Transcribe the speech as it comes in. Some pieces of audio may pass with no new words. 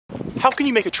How can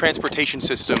you make a transportation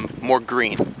system more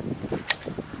green?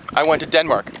 I went to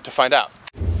Denmark to find out.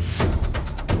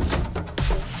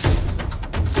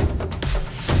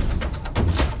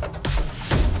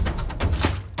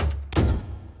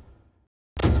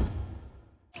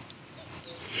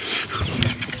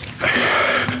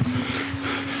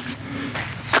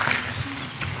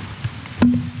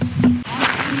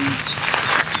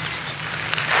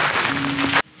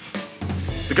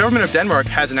 The government of Denmark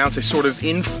has announced a sort of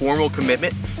informal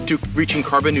commitment to reaching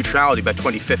carbon neutrality by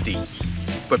 2050.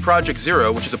 But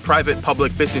ProjectZero, which is a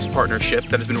private-public business partnership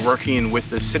that has been working with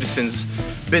the citizens,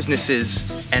 businesses,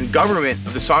 and government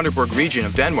of the Sonderborg region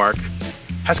of Denmark,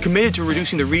 has committed to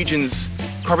reducing the region's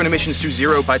carbon emissions to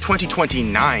zero by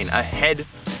 2029, ahead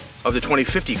of the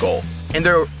 2050 goal. And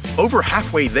they're over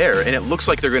halfway there, and it looks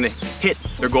like they're going to hit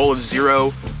their goal of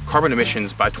zero carbon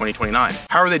emissions by 2029.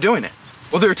 How are they doing it?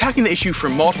 Well, they're attacking the issue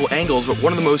from multiple angles, but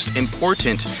one of the most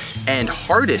important and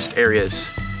hardest areas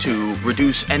to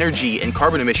reduce energy and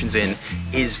carbon emissions in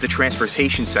is the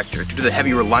transportation sector due to the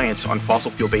heavy reliance on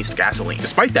fossil fuel-based gasoline.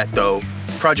 Despite that though,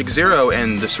 ProjectZero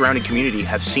and the surrounding community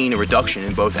have seen a reduction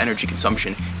in both energy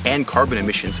consumption and carbon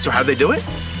emissions. So how do they do it?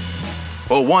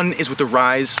 Well, one is with the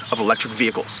rise of electric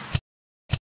vehicles.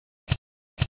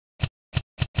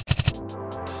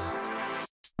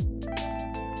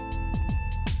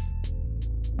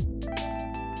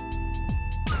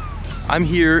 I'm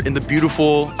here in the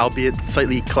beautiful, albeit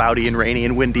slightly cloudy and rainy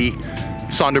and windy,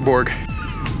 Sonderborg.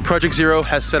 ProjectZero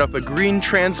has set up a green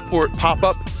transport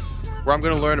pop-up where I'm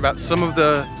going to learn about some of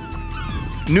the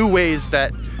new ways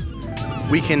that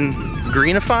we can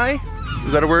greenify,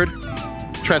 is that a word?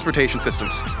 Transportation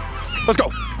systems. Let's go.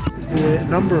 The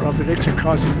number of electric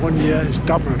cars in 1 year is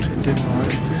doubled in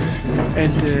Denmark,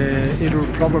 and it will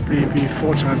probably be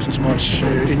 4 times as much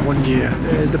in 1 year.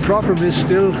 The problem is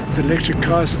still with electric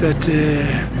cars that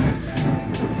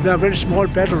there are very small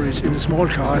batteries in the small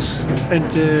cars, and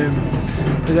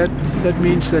that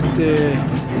means that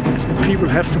people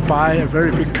have to buy a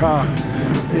very big car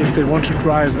if they want to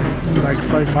drive like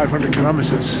 500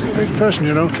 kilometers. Big person,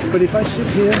 you know. But if I sit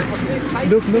here,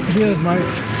 look here at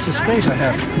the space I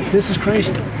have. This is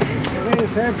crazy.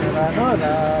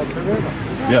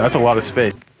 Yeah, that's a lot of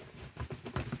space.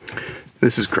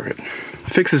 This is great.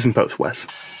 Fix this in post, Wes.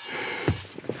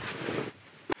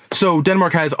 So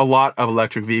Denmark has a lot of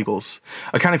electric vehicles,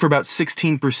 accounting for about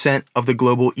 16% of the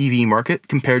global EV market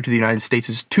compared to the United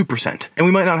States' 2%. And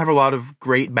we might not have a lot of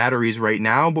great batteries right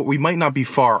now, but we might not be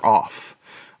far off.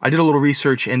 I did a little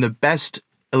research, and the best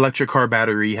electric car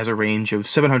battery has a range of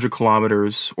 700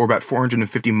 kilometers or about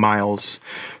 450 miles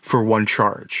for one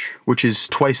charge, which is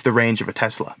twice the range of a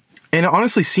Tesla. And it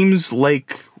honestly seems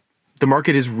like the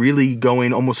market is really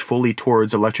going almost fully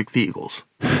towards electric vehicles.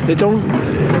 They don't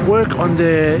work on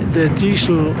the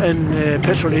diesel and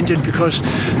petrol engine because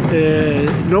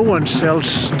no one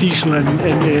sells diesel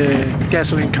and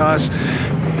gasoline cars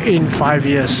in 5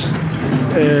 years.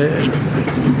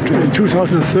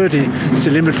 2030 is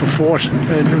the limit for Ford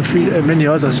and many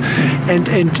others, and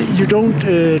you don't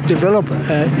develop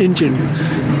an engine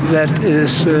that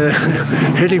is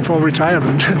heading for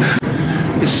retirement.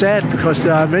 It's sad because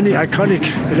there are many iconic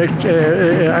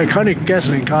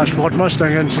gasoline cars, Ford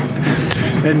Mustang and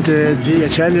the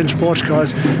Italian sports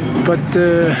cars, but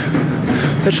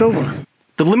that's over.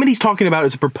 The limit he's talking about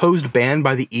is a proposed ban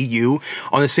by the EU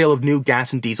on the sale of new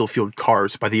gas and diesel-fueled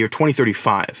cars by the year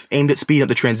 2035, aimed at speeding up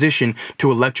the transition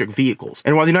to electric vehicles.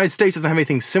 And while the United States doesn't have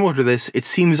anything similar to this, it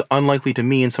seems unlikely to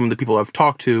me and some of the people I've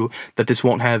talked to that this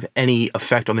won't have any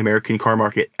effect on the American car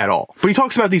market at all. But he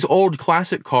talks about these old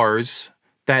classic cars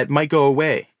that might go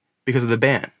away because of the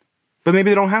ban. But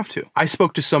maybe they don't have to. I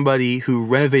spoke to somebody who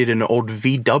renovated an old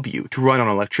VW to run on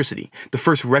electricity, the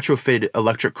first retrofitted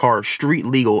electric car street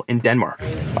legal in Denmark.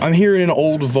 I'm here in an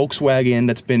old Volkswagen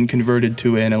that's been converted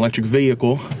to an electric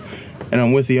vehicle, and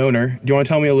I'm with the owner. Do you want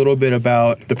to tell me a little bit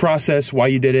about the process, why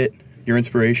you did it, your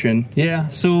inspiration? Yeah,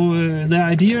 so the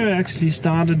idea actually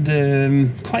started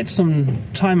quite some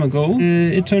time ago.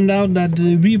 It turned out that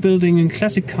rebuilding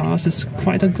classic cars is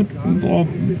quite a good or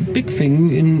big thing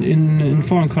in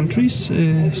foreign countries,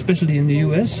 especially in the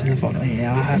US. And I thought, oh,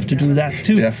 yeah, I have to do that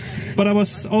too. Yeah. But I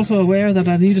was also aware that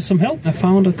I needed some help. I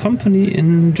found a company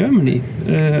in Germany,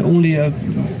 only a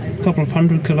couple of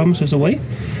 100 kilometers away.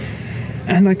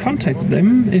 And I contacted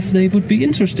them if they would be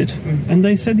interested. And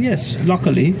they said yes.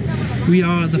 Luckily, we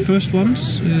are the first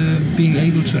ones being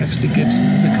able to actually get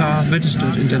the car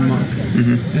registered in Denmark,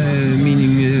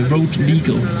 meaning road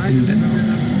legal in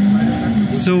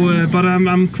Denmark. So, but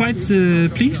I'm quite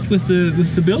pleased with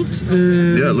the build.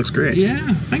 Yeah, it looks great.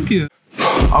 Yeah, thank you.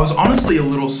 I was honestly a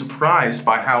little surprised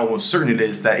by how certain it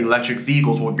is that electric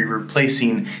vehicles will be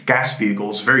replacing gas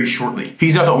vehicles very shortly.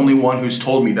 He's not the only one who's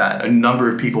told me that. A number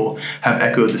of people have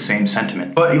echoed the same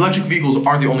sentiment. But electric vehicles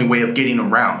aren't the only way of getting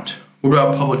around. What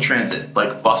about public transit,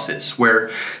 like buses,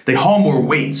 where they haul more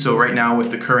weight, so right now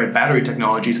with the current battery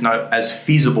technology, it's not as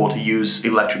feasible to use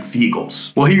electric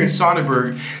vehicles? Well, here in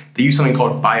Sonderborg, they use something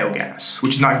called biogas,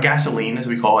 which is not gasoline, as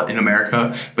we call it in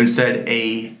America, but instead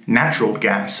a natural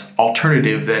gas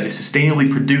alternative that is sustainably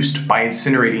produced by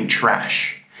incinerating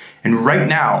trash. And right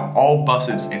now, all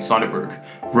buses in Sonderborg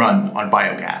run on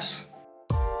biogas.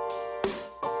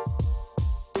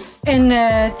 In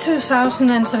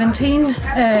 2017,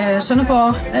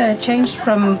 Sonderborg changed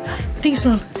from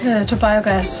diesel to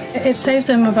biogas. It saved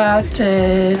them about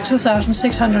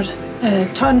 2,600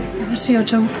 ton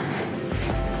CO2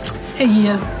 a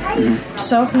year.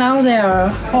 So now there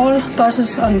are all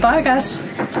buses on biogas,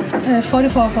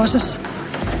 44 buses.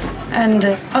 And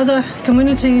other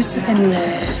communities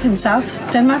in South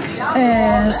Denmark,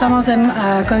 some of them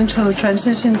are going to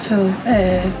transition to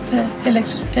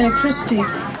electricity.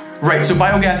 Right, so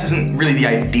biogas isn't really the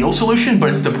ideal solution, but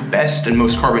it's the best and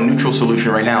most carbon neutral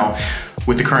solution right now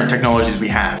with the current technologies we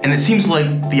have. And it seems like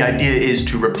the idea is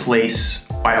to replace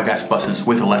biogas buses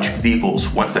with electric vehicles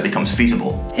once that becomes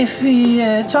feasible. If we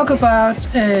talk about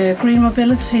green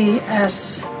mobility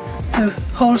as the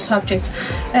whole subject,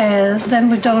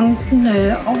 then we don't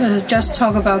just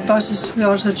talk about buses, we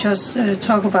also just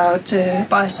talk about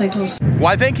bicycles.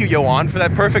 Why, thank you, Johan, for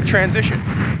that perfect transition.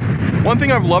 One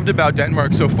thing I've loved about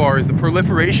Denmark so far is the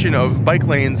proliferation of bike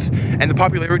lanes and the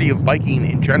popularity of biking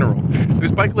in general.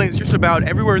 There's bike lanes just about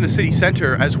everywhere in the city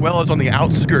center, as well as on the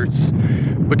outskirts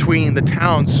between the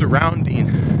towns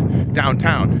surrounding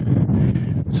downtown,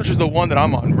 such as the one that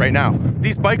I'm on right now.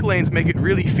 These bike lanes make it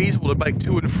really feasible to bike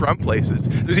to and from places.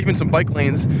 There's even some bike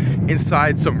lanes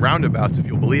inside some roundabouts, if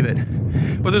you'll believe it.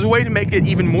 But there's a way to make it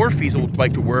even more feasible to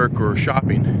bike to work or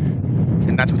shopping,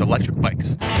 and that's with electric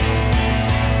bikes.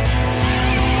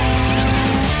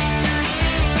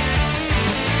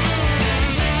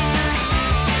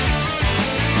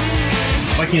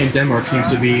 Biking in Denmark seems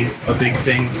to be a big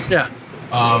thing. Yeah.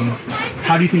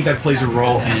 How do you think that plays a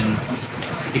role in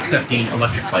accepting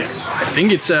electric bikes? I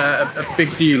think it's a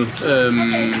big deal.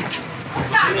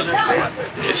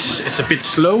 It's a bit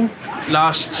slow.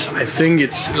 I think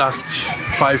it's last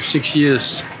 5-6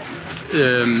 years,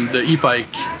 the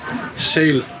e-bike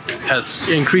sale has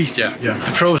increased. Yeah.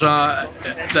 The pros are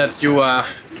that you are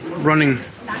running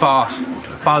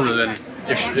farther than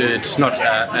if it's not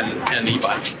an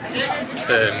e-bike.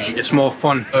 It's more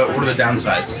fun. What are the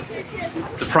downsides?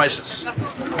 The prices.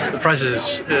 The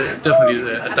prices is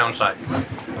definitely a downside.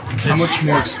 How much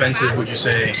more expensive would you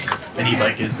say an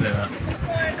e-bike is than a...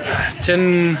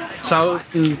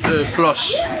 10,000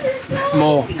 plus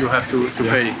more you have to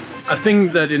pay. I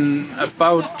think that in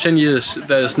about 10 years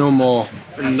there's no more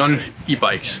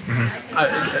non-e-bikes.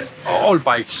 All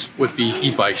bikes would be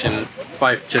e-bikes in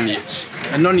 5-10 years.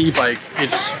 A non-e-bike,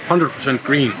 it's 100%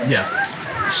 green. Yeah.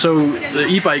 So the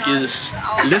e-bike is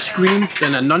less green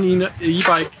than a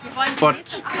non-e-bike, but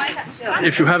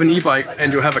if you have an e-bike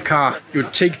and you have a car, you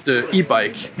take the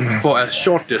e-bike for a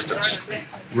short distance.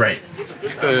 Right.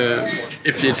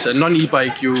 If it's a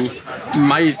non-e-bike, you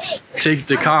might take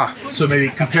the car. So maybe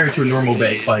compared to a normal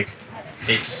bike,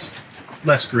 it's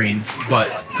less green, but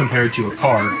compared to a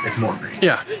car, it's more green.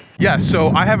 Yeah. Yeah, so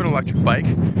I have an electric bike.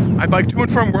 I bike to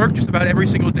and from work just about every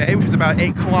single day, which is about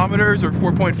 8 kilometers or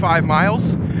 4.5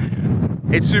 miles.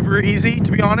 It's super easy,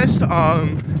 to be honest.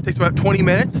 It takes about 20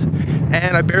 minutes,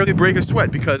 and I barely break a sweat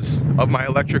because of my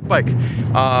electric bike.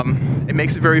 It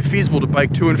makes it very feasible to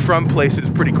bike to and from places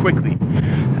pretty quickly.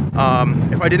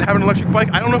 If I didn't have an electric bike,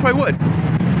 I don't know if I would.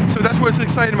 So that's what's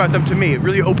exciting about them to me. It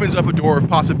really opens up a door of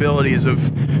possibilities of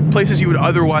places you would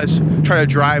otherwise try to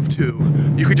drive to.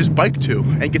 You could just bike to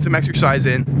and get some exercise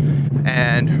in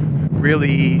and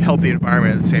really help the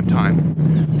environment at the same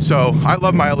time. So I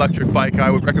love my electric bike. I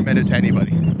would recommend it to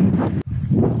anybody.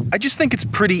 I just think it's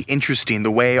pretty interesting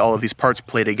the way all of these parts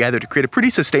play together to create a pretty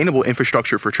sustainable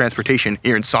infrastructure for transportation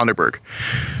here in Sonderborg.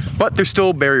 But there's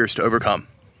still barriers to overcome.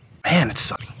 Man, it's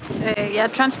sunny. Yeah,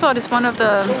 transport is one of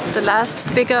the last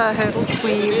bigger hurdles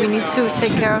we need to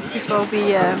take care of before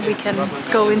we can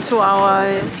go into our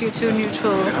CO2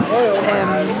 neutral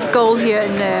goal here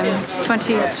in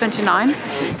 2029.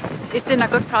 It's in a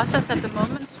good process at the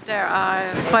moment. There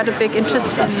are quite a big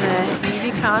interest in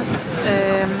EV cars,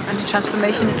 and the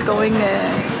transformation is going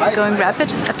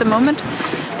rapid at the moment.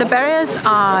 The barriers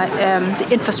are the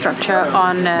infrastructure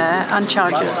on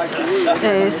chargers.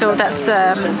 So that's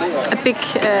a big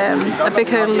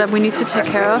hurdle that we need to take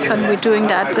care of, and we're doing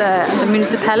that. The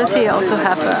municipality also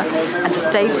have, and the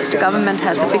state, the government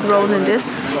has a big role in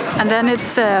this. And then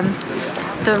it's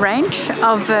the range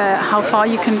of how far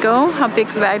you can go, how big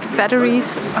the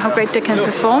batteries, how great they can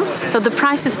perform. So the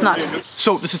price is not.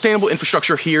 So the sustainable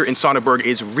infrastructure here in Sonderborg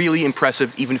is really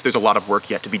impressive, even if there's a lot of work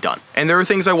yet to be done. And there are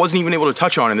things I wasn't even able to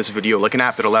touch on in this video, like an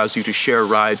app that allows you to share a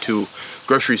ride to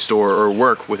grocery store or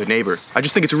work with a neighbor. I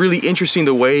just think it's really interesting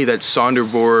the way that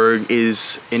Sonderborg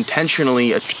is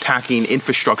intentionally attacking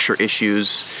infrastructure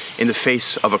issues in the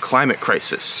face of a climate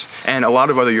crisis. And a lot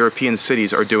of other European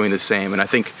cities are doing the same, and I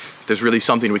think there's really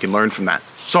something we can learn from that.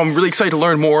 So I'm really excited to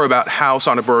learn more about how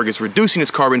Sonderborg is reducing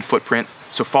its carbon footprint,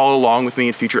 so follow along with me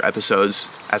in future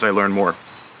episodes as I learn more.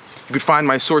 You can find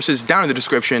my sources down in the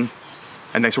description,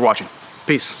 and thanks for watching.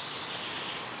 Peace.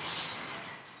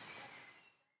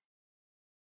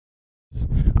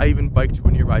 I even biked to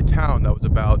a nearby town that was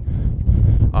about,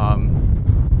 I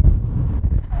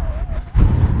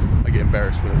get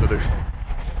embarrassed when there's other